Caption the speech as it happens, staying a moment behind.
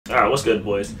Alright, what's good,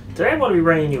 boys? Today I'm going to be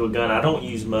bringing you a gun I don't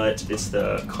use much. It's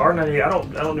the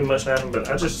Kar98. I don't do much having, but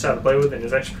I just decided to play with it, and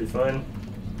it's actually pretty fun.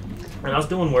 And I was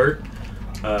doing work.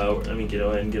 Let me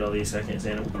go ahead and get all these seconds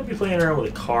in. I'm going to be playing around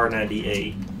with a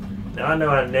Kar98. Now, I know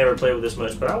I never played with this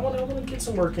much, but I want to get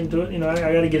some work into it. You know, I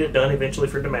got to get it done eventually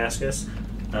for Damascus.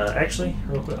 Actually,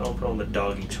 real quick, I'll put on the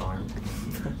doggy charm.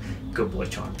 Good boy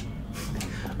charm.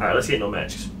 Alright, let's get no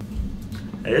matches.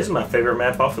 Hey, this is my favorite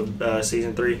map off of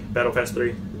Season 3, Battle Pass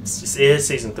 3. It is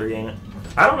Season 3, ain't it?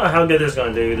 I don't know how good this is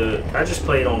going to do. I just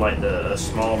played on like the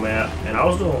small map, and I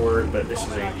was doing work, but this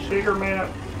is a bigger map.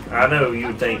 I know you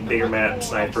would think bigger map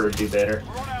Sniper would do better.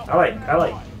 I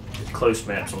like close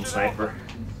maps on Sniper.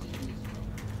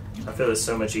 I feel it's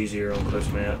so much easier on close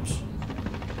maps.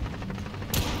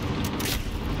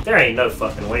 There ain't no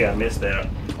fucking way I missed that.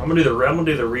 I'm gonna do the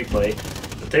replay,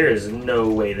 but there is no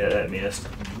way that missed.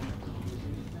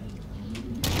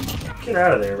 Get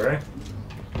out of there, bro.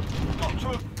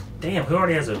 Damn, who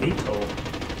already has a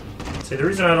VTOL? See, the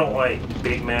reason I don't like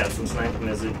big maps and sniping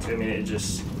is it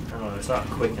just, I don't know, it's not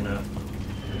quick enough.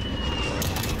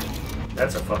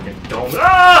 That's a fucking dome.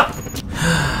 Ah!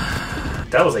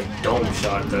 That was a dome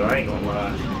shot, though, I ain't gonna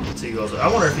lie. See, he goes, I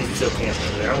wonder if he's still camping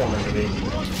over there. I want him to be.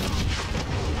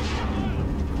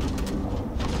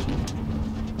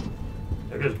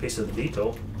 There goes a piece of the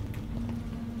VTOL.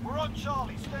 We're on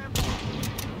Charlie, stand by.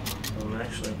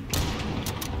 Actually.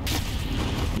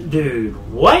 Dude,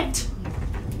 what?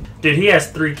 Dude, he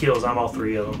has 3 kills. I'm all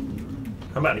 3 of them.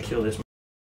 I'm about to kill this, I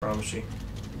promise you.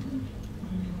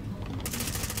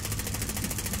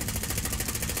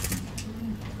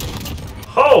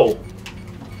 Oh!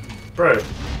 Bro.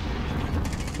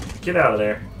 Get out of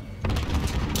there.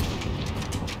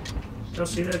 Y'all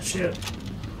see that shit?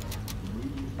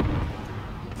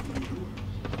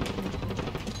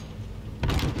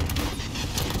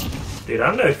 Dude,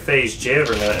 I'm no phase Jev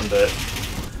or nothing, but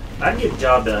I can get the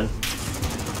job done.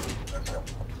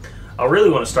 I really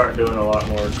want to start doing a lot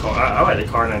more. I like the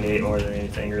Kar98 more than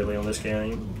anything really on this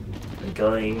game. The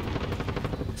gun.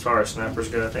 As far as snipers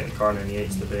go, I think the Kar98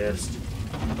 is the best.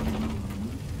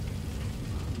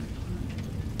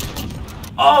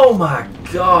 Oh my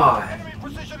god! Enemy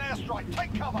precision airstrike,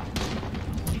 take cover.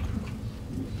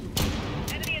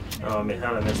 Oh, I mean,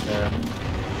 how did I miss that?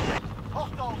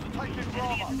 Hostiles are taking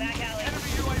Bravo. Enemy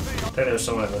UAV. I think there's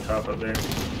someone at the top up there.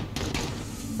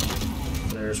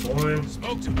 There's one.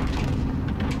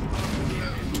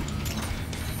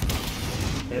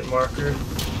 Hit marker.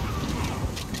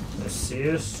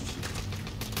 Assist.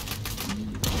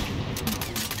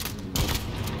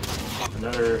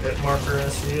 Another hit marker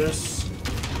assist.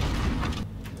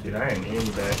 Dude, I am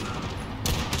in back.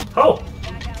 Oh!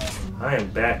 I am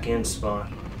back in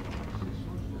spawn.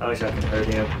 I wish I could hurt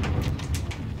him.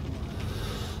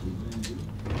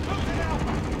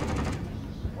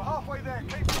 We're halfway there.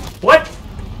 Keep What?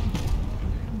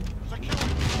 secure.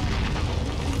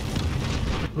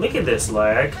 Look at this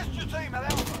lag. Test your team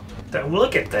at Alpha.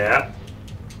 Look at that.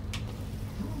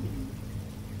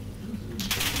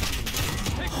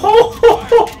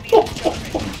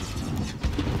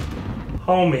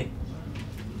 Homie.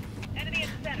 Enemy in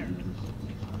center.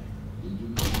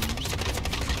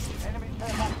 Enemy care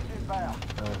package inbound.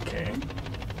 Okay.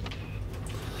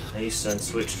 He's son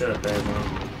switched up there,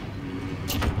 man.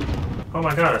 Oh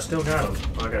my god, I still got him.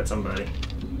 Oh, I got somebody.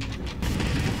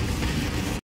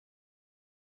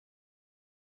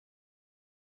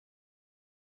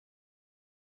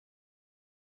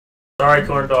 Sorry,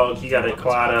 corn dog, you gotta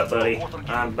quiet up, buddy.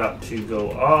 I'm about to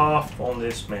go off on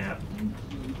this map.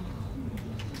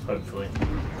 Hopefully.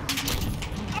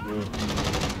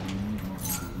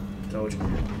 Told you.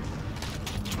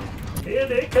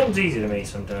 It comes easy to me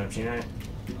sometimes, you know?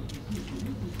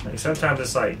 Like sometimes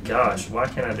it's like, gosh, why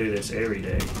can't I do this every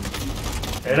day?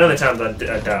 And other times I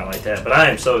die like that. But I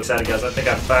am so excited, guys. I think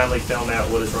I finally found out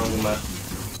what is wrong with my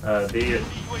video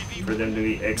for them to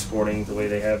be exporting the way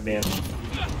they have been.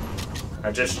 I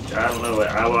don't know.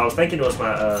 I was thinking it was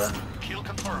my Kill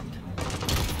confirmed.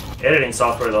 editing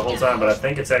software the whole time, but I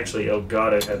think it's actually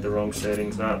Elgato had the wrong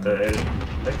settings, not the edit.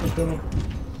 Technically.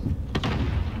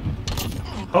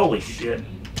 Holy shit!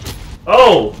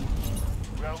 Oh!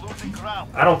 We are losing ground.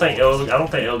 I don't think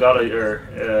Elgato or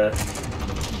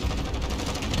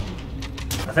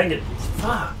I think it.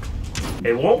 Fuck!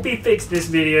 It won't be fixed this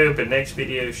video, but next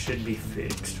video should be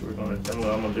fixed. I'm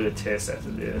gonna do a test after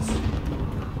this.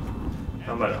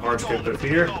 I'm gonna hard scope up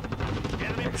here.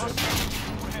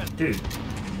 Dude.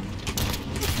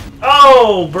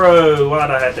 Oh, bro!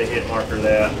 Why'd I have to hit marker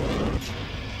that?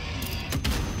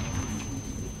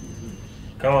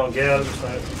 Come on, get out of the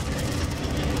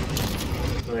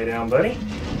smoke. Lay down, buddy.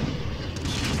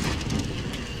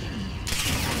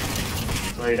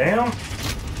 Lay down.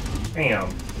 Damn.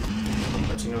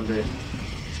 What's he gonna do?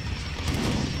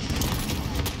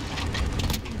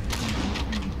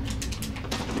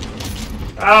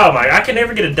 Oh my, I can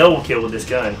never get a double kill with this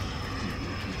gun.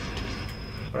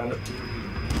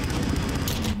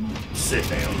 Sit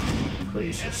down.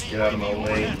 Please just get out of my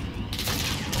way.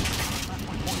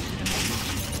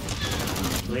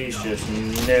 Please just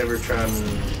never try and...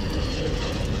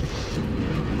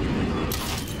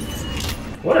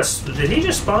 What a... Did he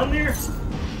just spawn there?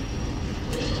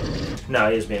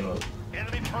 No, he's being a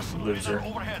loser.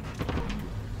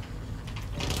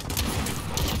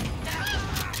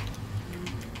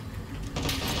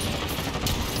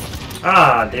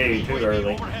 Ah, dude, too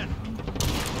early. I'm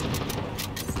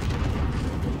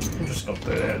just gonna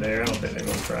throw that there. I don't think they're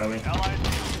gonna try me.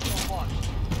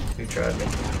 Who tried me?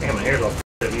 Damn, my hair's all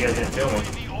f***ed up. You guys didn't kill me.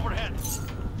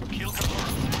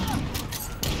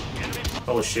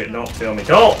 Holy shit, don't tell me.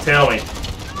 Don't tell me!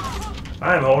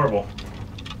 I am horrible.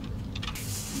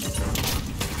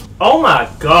 Oh my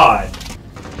god!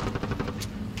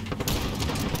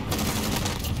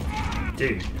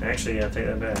 Dude, actually, I take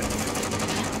that back.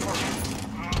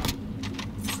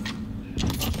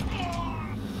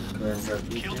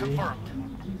 Kill confirmed.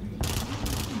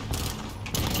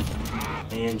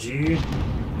 And you.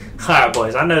 Alright,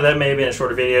 boys, I know that may have been a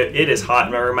shorter video. It is hot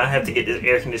in my room. I have to get this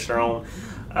air conditioner on.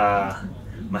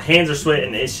 My hands are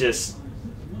sweating. It's just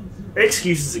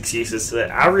excuses. So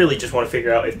I really just want to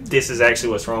figure out if this is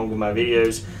actually what's wrong with my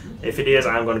videos. If it is,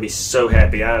 I'm going to be so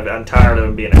happy. I'm tired of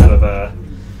them being out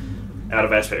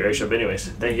of aspect ratio. But anyways,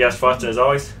 thank you guys for watching. As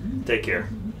always, take care.